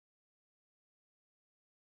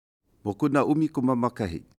Mokuna ʻumi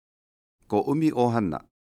kumamakahi. Ko ʻumi ohana.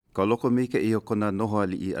 Ka loko meika I o kona noho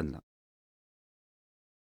aliʻi ana.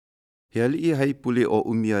 He aliʻi haipule o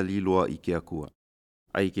ʻumi a liloa I ke akua.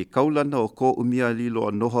 Ai ke kaulana o ko ʻumi a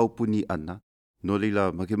liloa noho au puni ana. No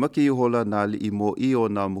leila makemake I hola na aliʻi mo I o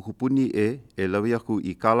na mokupuni e lawi aku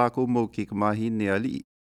I ka lākou mau kekamahine aliʻi.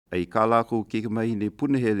 Ai ka lākou kekamahine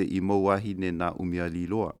punahele I mau wahine na ʻumi a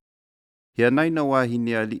liloa. He anaina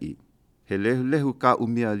wahine aliʻi. He lehu ka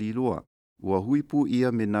ʻumi a liloa. Ua huipu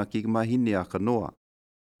ia me nā kekamahine a kanoa.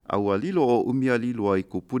 Aua lilo o ʻumi a liloa I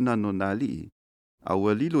kupuna no nā aliʻi.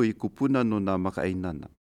 Aua lilo I kupuna no nā makaainana.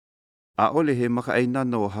 A ole he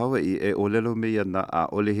makaainana o Hawaii e ʻōlelo me ana a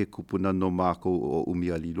ole he kupuna no mākou o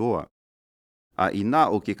ʻumi a liloa. A ina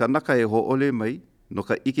o ke kanaka e hoʻole mai, no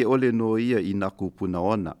ka ike ole no ia I nā kupuna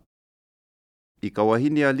ona. I ka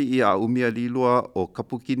wahine aliʻi a ʻumi a liloa o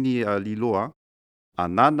kapukini a liloa, a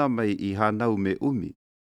nana mai I hānau me ʻumi.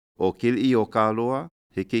 O keliʻi o kāloa,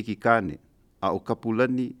 he keiki kane. A o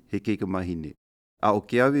kapulani, he kekamahine. A o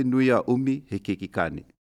ke awe nui a ʻumi, he keiki kane.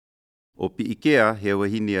 O piʻikea, he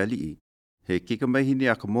wahine aliʻi. He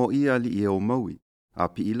kekamahine a ka mōʻi aliʻi e o maui. A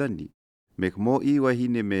piʻilani. Me ka mōʻi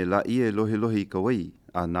wahine me laʻi e lohe I ka wai.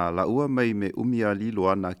 A nā laʻua mai me ʻumi a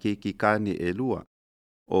liloa nā keiki kane e lua.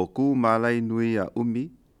 O kū mālai nui a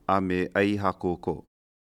ʻumi, a me ai hakoko.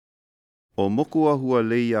 O moku ahua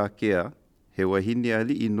lei a kea, he wahine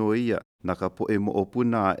aliʻi no ia na ka poʻe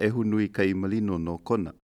moʻopuna a ehu nui kai malino no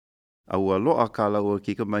kona. A ua loa ka laua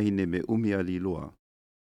kekamahine me ʻumi a liloa.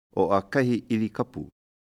 O a kahi ili kapu.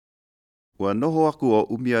 Ua noho aku o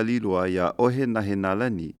ʻumi a liloa ia ohe na he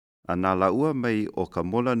nalani, a nā laua mai o ka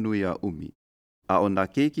mola nui a ʻumi. A o nā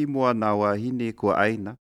keiki moa nā wahine kua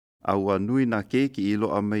aina, a ua nui nā keiki I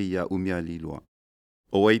loa mai ia ʻumi a liloa.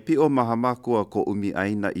 O waipio mahamakua ko ʻumi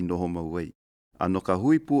aina I noho mauai. Ano ka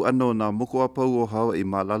huipu ano nā moko apau o Hawaii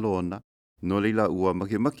ma lalo ona, no leila ua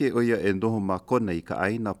makemake o ia e noho ma kona I ka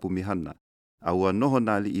aina pumihana, a ua noho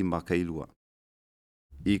nā liʻi ma kailua.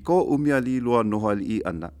 I ko ʻumi a liloa noho aliʻi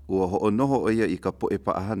ana, ua hoʻonoho o ia I ka poʻe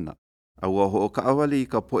paʻahana, a ua hoʻokaʻawale I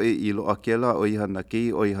ka poʻe I loa kela o ihana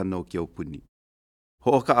kei o ihana o Kiaupuni.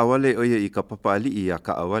 Hoʻokaʻawale o ia I ka papa aliʻi a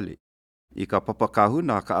kaʻawale, I ka papa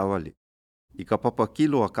kāhuna a kaʻawale, I ka papa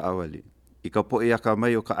kilo a kaʻawale, I ka poʻe aka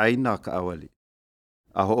mai o ka aina a kaʻawale.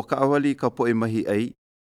 A hoʻokaʻawale I ka poʻe mahi ai,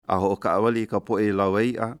 a hoʻokaʻawale I ka poʻe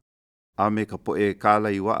lauaiʻa, a me ka poʻe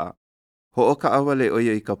kālaiwaʻa. Hoʻokaʻawale o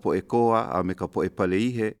ia I ka poʻe koa a me ka poʻe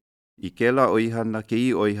paleihe, I kela o ihana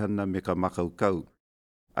kei o ihana me ka makaukau.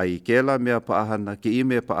 A I kela mea paʻahana kei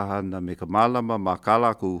mea paʻahana me ka mālama ma kā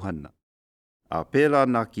lākou uhana. A pēlā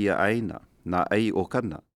nā kia aina, nā ai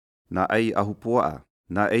ʻokana, nā ai ahupuaʻa,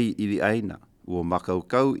 nā ai iliʻaina, ua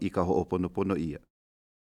makaukau I ka hoʻoponopono ia.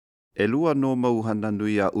 E lua no mauhana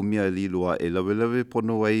nui a ʻumi a liloa e lawelawe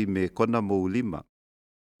pono ai me kona mau lima.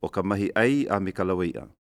 O ka mahi ai a me ka lawaiʻa.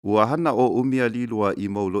 Ua hana o ʻumi a liloa I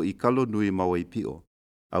mau loʻi kalo nui ma waipio.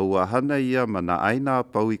 A ua hana ia ma nā aina a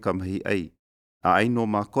pau I ka mahi ai. A aino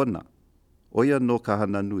ma kona. Oia no ka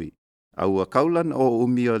hana nui. A ua kaulana o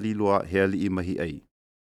ʻumi a liloa he aliʻi mahi ai.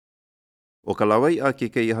 O ka lawaiʻa ke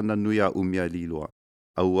kei hana nui a ʻumi a liloa.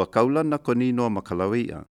 A ua kaulana konino ma ka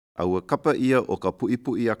lawaiʻa. A ua kapa ia o ka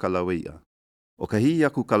puʻipuʻi a ka lawaiʻa. O ka hi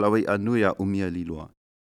aku ka lawaiʻa nui a ʻumi a liloa.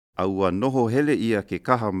 A ua noho hele ia ke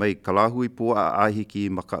kaha mai ka lahui puaʻa a hiki I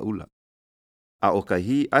makaula. A o ka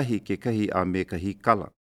hi ahi ke kahi a me ka hi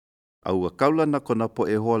kala. A ua kaulana kona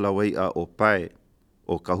poʻe hoa lawaiʻa o pae,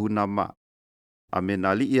 o ka huna ma. A me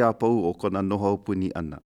nā liʻi a pau o kona noho puni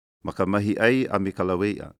ana. Ma ka mahi ai a me ka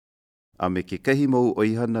lawaiʻa. A me ke kahi mau o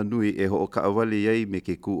ihana nui e hoʻokaʻawale ai me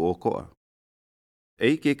ke kū o koa.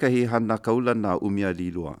 Ei ke kahi hana kaulana ʻumi a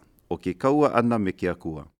liloa, o ke kaua ana me ke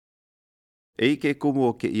akua. Ei ke kumu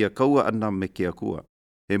o ke ia kaua ana me ke akua.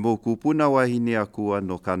 He mau kupuna wahine akua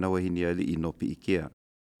no kāna wahine aliʻi no piʻikea.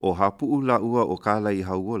 O hapuʻu laʻua o kālai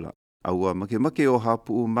hauola, a ua makemake o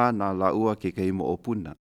hapuʻu ma nā laʻua ke kahi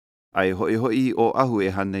moʻopuna. A e hoʻihoʻi o ahu e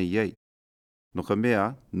hana I ai. No ka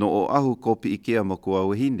mea, no o ahu ko piʻikea ma kua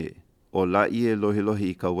wahine, o laʻi e lohelohe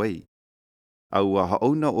I ka wai. A ua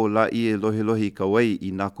haʻauna o laʻi e lohelohe I ka wai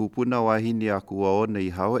I nā kupuna wahine akua ona I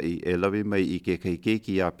Hawaii e lawe mai I ke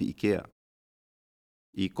keiki a piʻikea.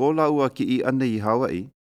 I ko laʻua kiʻi ana I Hawaii,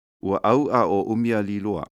 ua auʻa o ʻumi a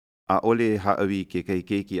liloa, a ole e haʻawi ke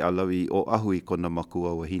keiki a lawi o ahu I kona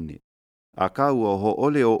makua wahine. A ka ua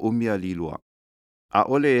hoʻole o ʻumi a liloa. A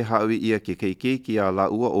ole e haʻawi ia ke keiki a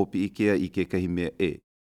laʻua o piʻikea I ke kahi mea e.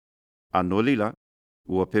 A no lila,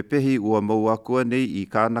 ua pepehi ua mau akua nei I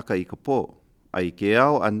kānaka I ka pō, a I ke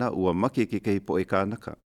ao ana ua make ke kahi poʻe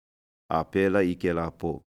kānaka. A pēla I ke la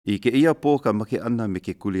pō. I ke ia pō ka make ana me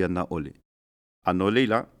ke kuli ana ole. A no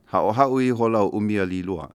leila, hao I hola o ʻumi a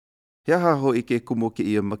liloa. He aha ho I ke kumu ke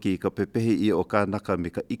ia maki I ka pepehi ia o kānaka me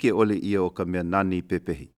ka ike ole ia o ka mea nani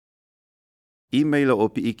pepehi. I meila o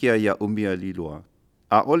piikea ia ʻumi a liloa,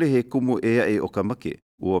 a ole he kumu e o ka make,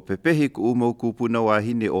 ua pepehi ku umau kupuna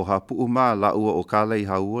wahine o hapuu mā laua o kālai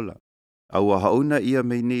hauola. A ua hauna ia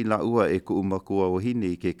mei nei laua e ku umakua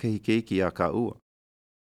wahine I ke kehi keiki a ka ua.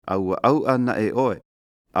 A ua au ana e oe,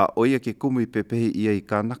 a oia ke kumu I pepehi ia I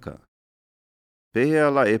kānaka.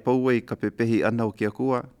 Pehea la e pauai ka pepehi ana o kia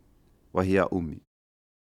kua, wahi a ʻumi.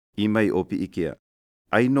 I mai o piikea,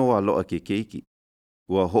 aino a loa ke keiki.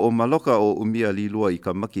 Ua ho'o maloka o ʻumi a lilua I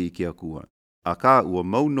ka maki I kia kua. A ka ua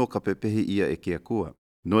mauno ka pepehi ia e kia kua.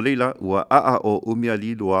 No leila, ua aa o ʻumi a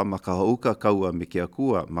lilua ma ka hauka kaua me kia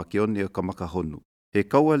kua ma ke one o ka makahonu. He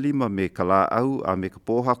kaua lima me ka la au a me ka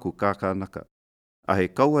pōhaku ka kānaka. A he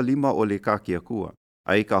kaua lima o le kā kia kua.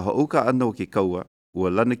 A I ka hauka ana o ke kaua, ua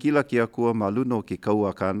lanakila kia kua ma luna o ke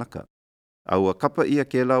kaua kānaka. A ua kapa ia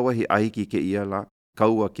ke la wahi ahiki ke ia la,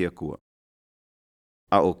 kaua kia kua.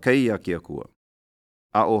 A o kei a kia kua.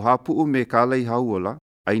 A o hapuu me kālai hauola,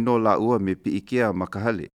 aino la ua me piikea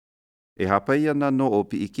makahale. E hapai ana no o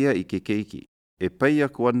piikea I ke keiki. E paia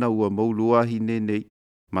kuana ua mauluahi nenei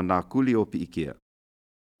ma nā kuli o piikea.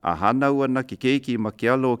 A hana ua na ke keiki ma ke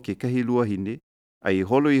alo ke kahilua hine, a I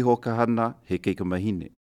holo I hoka hana he keika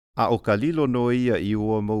mahine. A o ka lilo no ia I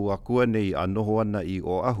ua mau akua nei a noho ana I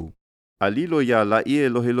o ahu. A lilo ia la ie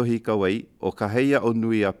lohi kawai o ka heia o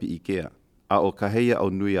nui a piikea, a o ka heia o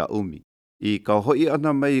nui a ʻumi. I ka hoi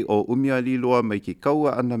ana mai o ʻumi a liloa mai ki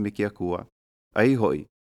kaua ana me kia kua, ai hoi,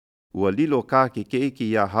 ua lilo kā ke keiki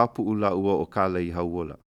ia hapu ula ua o kālai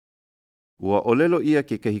hauola. Ua olelo ia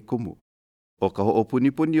ke kehi kumu, o ka ho o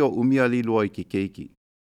punipuni o ʻumi a liloa I ke keiki.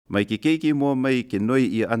 Mai ke keiki mua mai ke noi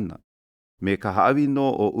ia ana, me ka haawi no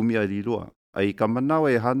o ʻumi a liloa, ai ka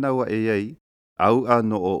manawa e hanaua e iai, au a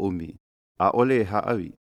no o ʻumi, a ole e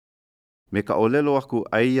haawi. Me ka olelo aku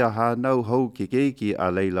aia hanau hau ke keiki a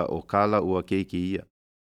leila o kāla ua keiki ia.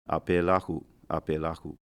 A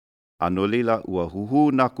pēlaku. Ano leila ua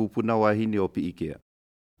huhu nā kupuna wahine o piikea.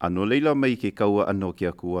 Ano leila mai ke kaua ano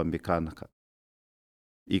kia kua me kānaka.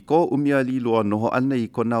 I ko ʻumi a liloa noho ana I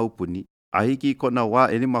kona upuni, ahiki I kona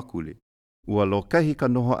wā ele makule. Ua lokahi ka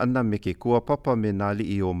noho ana me ke kua papa me nā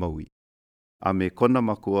liʻi o maui. A me kona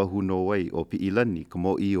makua huno wai o piilani ka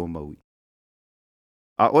moʻi o maui.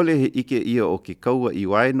 A ole he ike ia o ke kaua I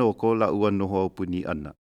waeno o ko la ua noho upuni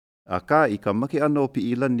ana. A ka I ka make ana o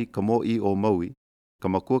piilani ka moʻi o maui, ka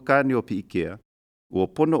makua kāne o piikea, ua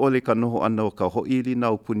pono ole ka noho ana o ka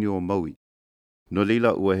hoʻilina upuni o maui. No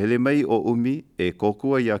leila ua hele mai o ʻumi e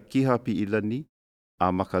kokua ia kiha piilani,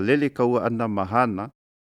 a makalele kaua ana mahana,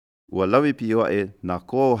 ua lawe pioaʻe nā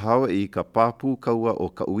ko hawa I ka pāpū kaua o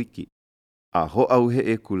ka uiki, a hoʻau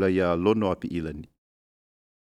he e kula ia lono a piilani.